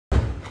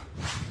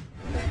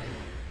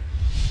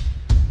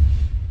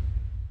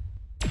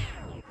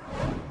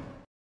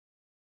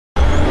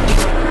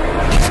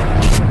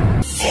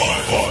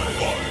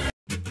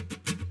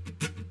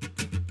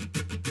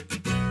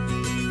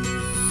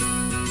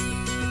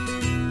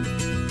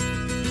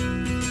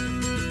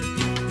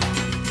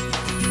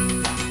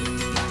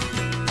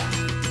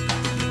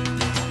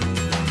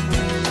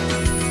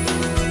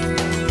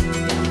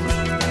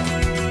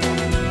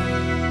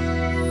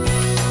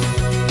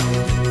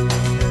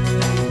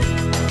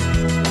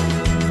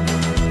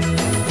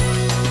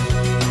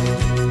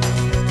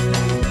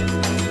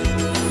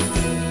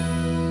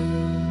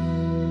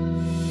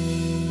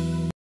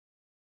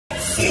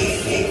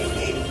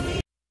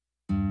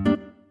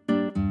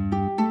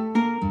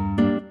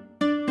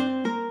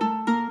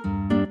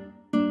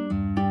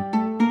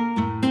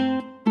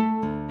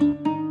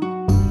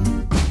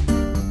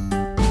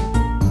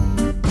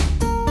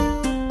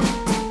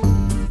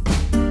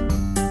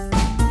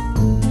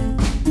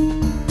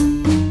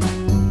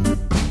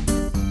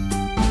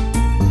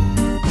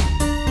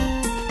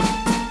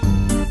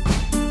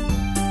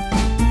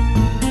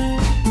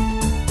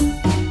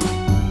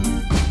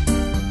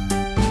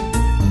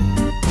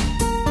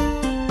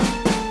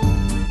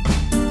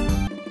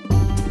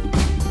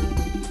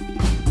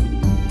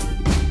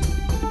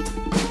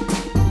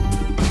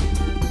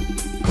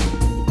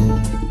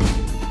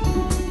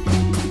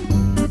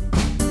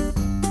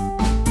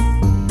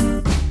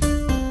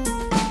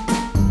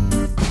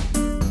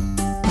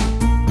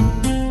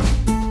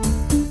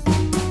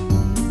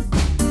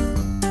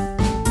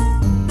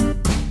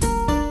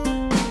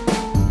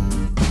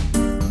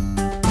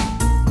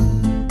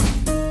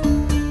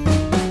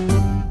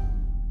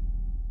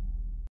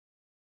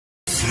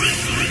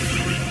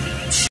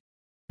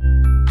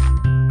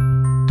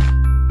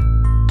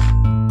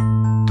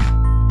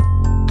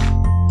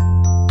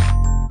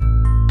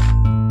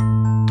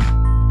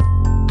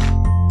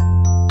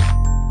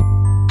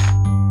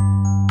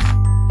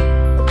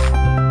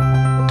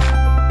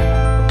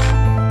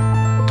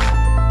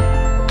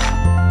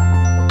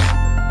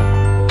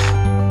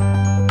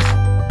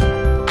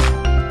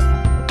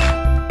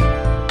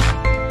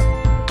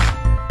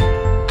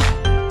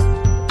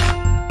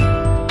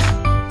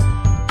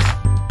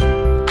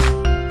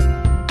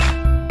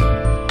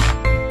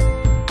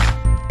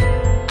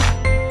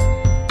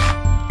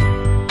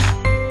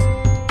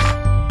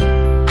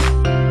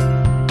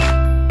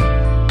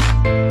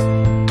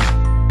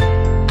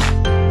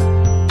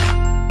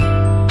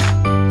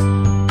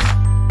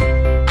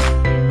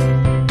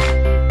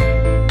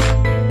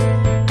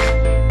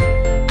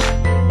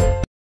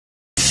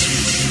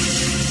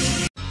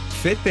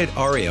Fitbit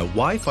Aria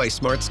Wi-Fi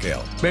Smart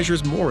Scale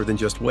measures more than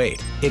just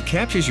weight. It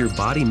captures your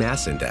body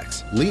mass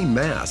index, lean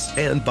mass,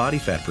 and body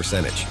fat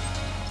percentage,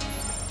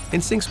 and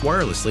syncs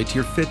wirelessly to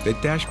your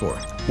Fitbit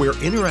dashboard, where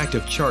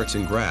interactive charts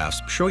and graphs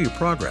show your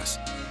progress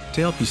to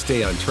help you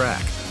stay on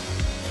track.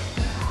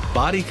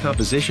 Body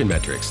composition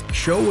metrics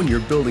show when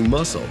you're building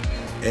muscle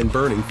and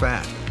burning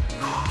fat.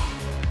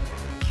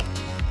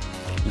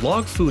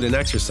 Log food and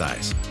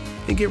exercise,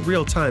 and get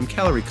real-time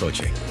calorie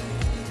coaching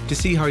to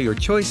see how your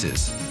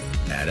choices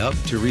add up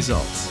to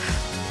results.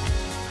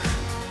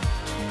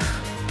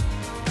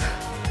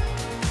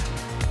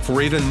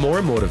 For even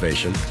more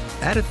motivation,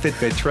 add a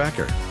Fitbit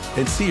tracker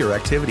and see your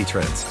activity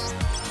trends.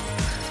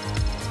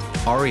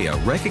 Aria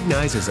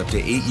recognizes up to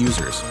 8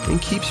 users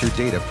and keeps your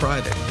data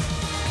private.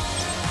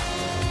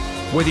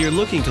 Whether you're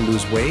looking to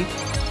lose weight,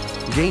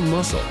 gain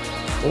muscle,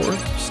 or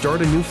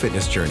start a new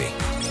fitness journey,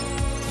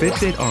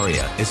 Fitbit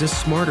Aria is a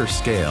smarter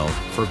scale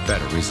for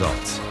better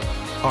results.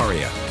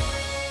 Aria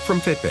from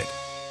Fitbit.